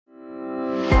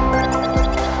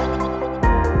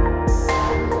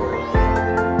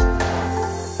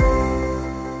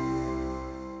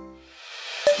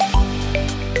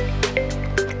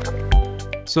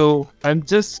So I'm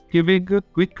just giving a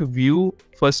quick view,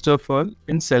 first of all,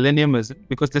 in Selenium as it,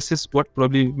 because this is what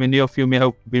probably many of you may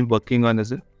have been working on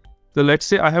as it. So let's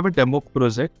say I have a demo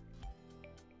project.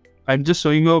 I'm just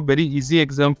showing you a very easy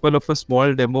example of a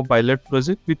small demo pilot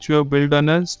project, which we have built on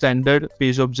a standard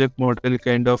page object model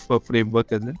kind of a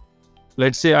framework as in.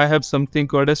 Let's say I have something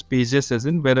called as pages as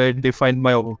in, where I define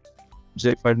my object,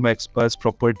 define my XPath,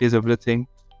 properties, everything.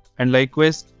 And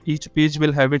likewise, each page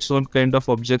will have its own kind of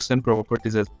objects and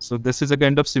properties. So this is a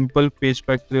kind of simple page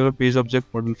factory or page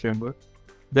object model framework.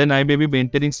 Then I may be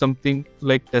maintaining something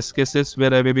like test cases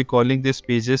where I may be calling these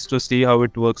pages to see how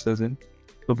it works as in.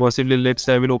 So possibly, let's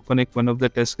say I will open one of the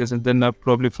test cases, and then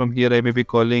probably from here I may be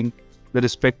calling the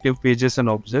respective pages and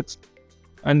objects.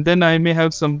 And then I may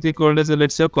have something called as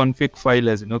let's say a config file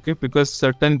as in, okay, because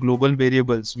certain global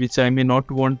variables which I may not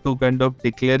want to kind of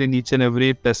declare in each and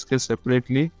every test case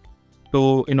separately.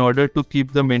 So in order to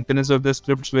keep the maintenance of the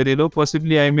scripts very low,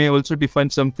 possibly I may also define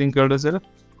something called as a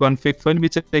config file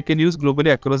which I can use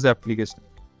globally across the application.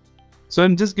 So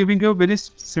I'm just giving you a very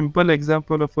simple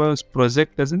example of a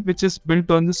project as in, which is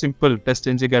built on the simple test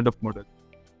engine kind of model.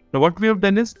 Now what we have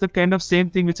done is the kind of same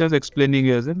thing which I was explaining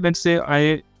here as in, let's say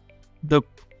the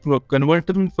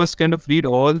converter will first kind of read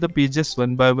all the pages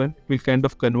one by one. It will kind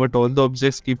of convert all the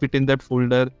objects, keep it in that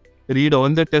folder, read all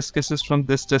the test cases from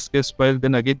this test case file,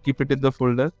 then again keep it in the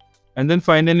folder. And then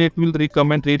finally it will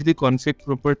come and read the config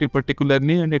property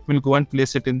particularly, and it will go and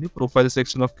place it in the profile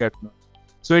section of Katalon.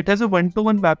 So it has a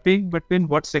one-to-one mapping between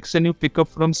what section you pick up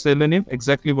from Selenium,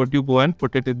 exactly what you go and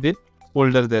put it in the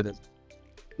folder there.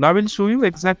 Now I will show you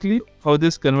exactly how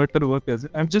this converter works.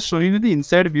 I'm just showing you the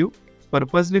inside view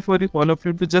purposely for all of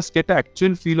you to just get an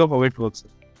actual feel of how it works.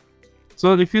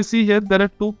 So if you see here, there are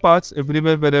two paths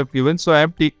everywhere where I have given. So I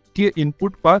am taking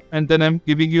input path and then I am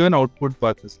giving you an output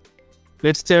path.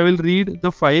 Let's say I will read the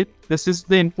file. This is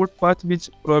the input path which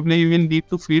probably you will need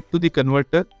to feed to the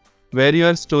converter, where you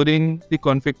are storing the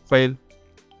config file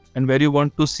and where you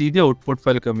want to see the output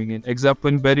file coming in.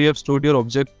 Example, where you have stored your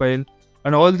object file,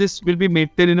 and all this will be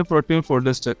maintained in a protein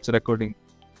folder structure according.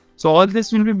 So all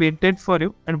this will be maintained for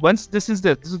you, and once this is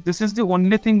there, this is the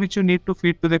only thing which you need to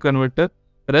feed to the converter.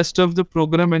 The rest of the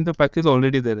program and the package is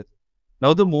already there.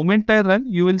 Now the moment I run,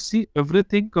 you will see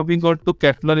everything coming out to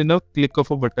Katalon in a click of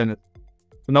a button.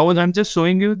 So now I'm just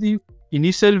showing you the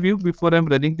initial view before I'm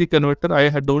running the converter. I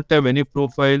don't have any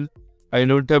profile, I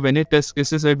don't have any test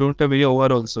cases, I don't have any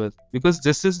OR also, because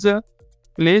this is the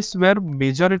place where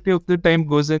majority of the time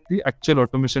goes at the actual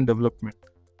automation development.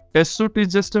 Test suite is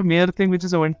just a mere thing which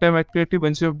is a one-time activity.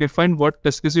 Once you have defined what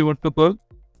test case you want to call,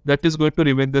 that is going to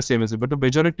remain the same as it. But the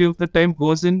majority of the time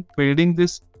goes in building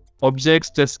this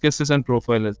objects, test cases and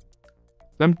profiles.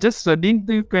 So I'm just running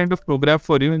the kind of program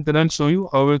for you, and then I'll show you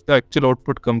how the actual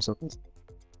output comes up.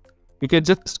 You can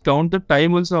just count the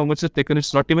time also, how much it's taken.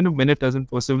 It's not even a minute as in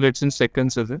possible, it's in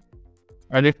seconds as it.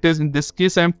 And it is, in this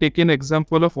case, I'm taking an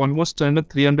example of almost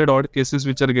 300 odd cases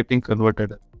which are getting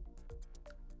converted.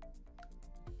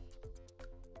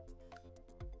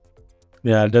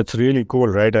 Yeah, that's really cool,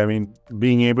 right? I mean,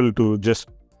 being able to just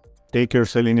take your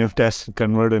Selenium test and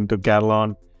convert into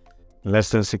Katalon in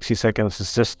less than 60 seconds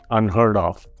is just unheard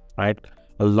of, right?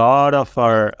 A lot of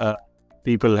our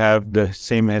people have the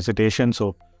same hesitation.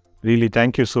 So really,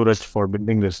 thank you, Suraj, for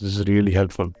building this. This is really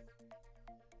helpful.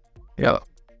 Yeah.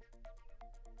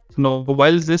 Now,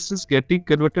 while this is getting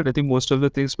converted, I think most of the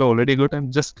things were already good.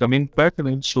 I'm just coming back and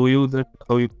I'll show you that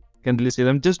how you can really see it.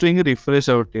 I'm just doing a refresh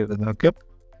out here. Okay.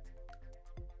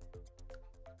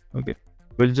 Okay.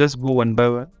 We'll just go one by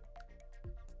one.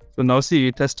 So now see,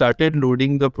 it has started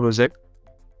loading the project.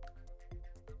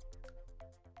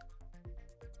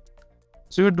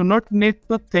 So you do not need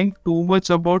to think too much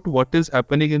about what is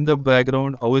happening in the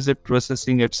background, how is it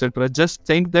processing, etc. Just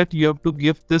think that you have to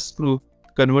give this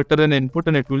converter an input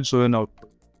and it will show an output.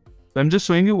 So I'm just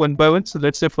showing you one by one. So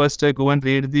let's say first I go and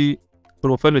read the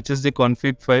profile, which is the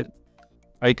config file.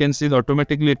 I can see that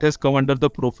automatically it has come under the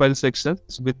profile section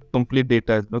with complete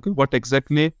data. Okay, what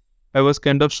exactly I was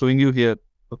kind of showing you here.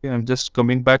 Okay, I'm just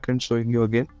coming back and showing you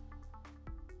again.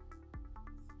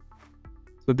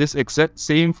 So this exact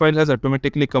same file has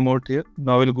automatically come out here.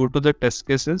 Now we'll go to the test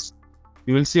cases.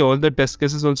 You will see all the test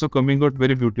cases also coming out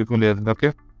very beautifully here.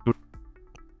 Okay,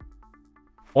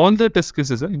 all the test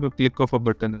cases, you click of a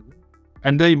button.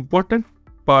 And the important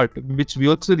part, which we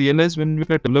also realize when we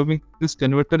are developing this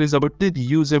converter, is about the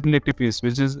reusability piece,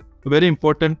 which is a very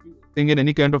important thing in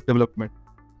any kind of development.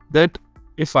 That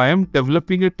if I am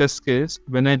developing a test case,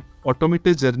 when I automate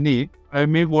a journey, I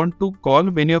may want to call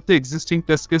many of the existing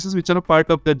test cases which are a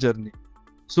part of that journey.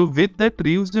 So with that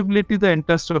reusability, the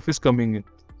entire stuff is coming in.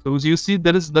 So you see,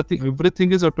 there is nothing,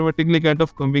 everything is automatically kind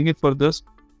of coming in for those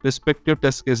respective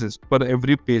test cases for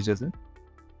every page, isn't it?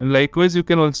 And likewise, you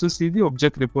can also see the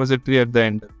object repository at the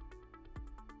end.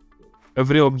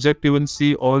 Every object, you will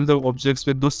see all the objects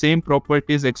with those same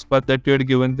properties, XPath that you had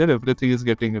given there, everything is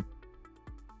getting it.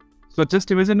 So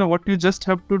just imagine now what you just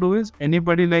have to do is,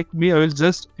 anybody like me, I will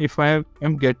just, if I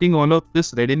am getting all of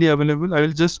this readily available, I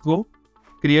will just go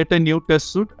create a new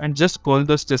test suite and just call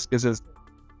those test cases.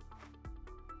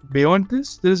 Beyond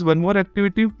this, there is one more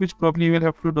activity which probably you will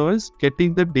have to do is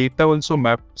getting the data also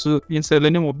mapped. So in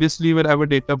Selenium, obviously you will have a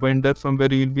data binder from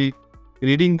where you will be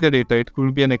reading the data. It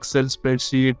could be an Excel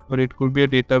spreadsheet or it could be a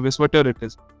database, whatever it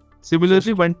is.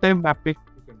 Similarly, one-time mapping.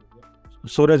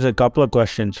 So there's a couple of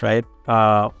questions, right?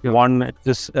 One,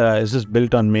 is this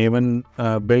built on Maven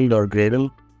build or Gradle?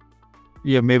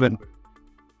 Yeah, Maven.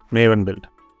 Maven build.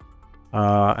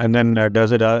 And then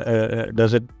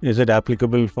is it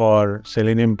applicable for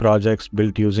Selenium projects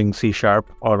built using C#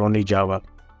 or only Java?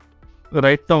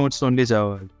 Right now, it's only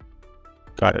Java.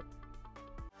 Got it.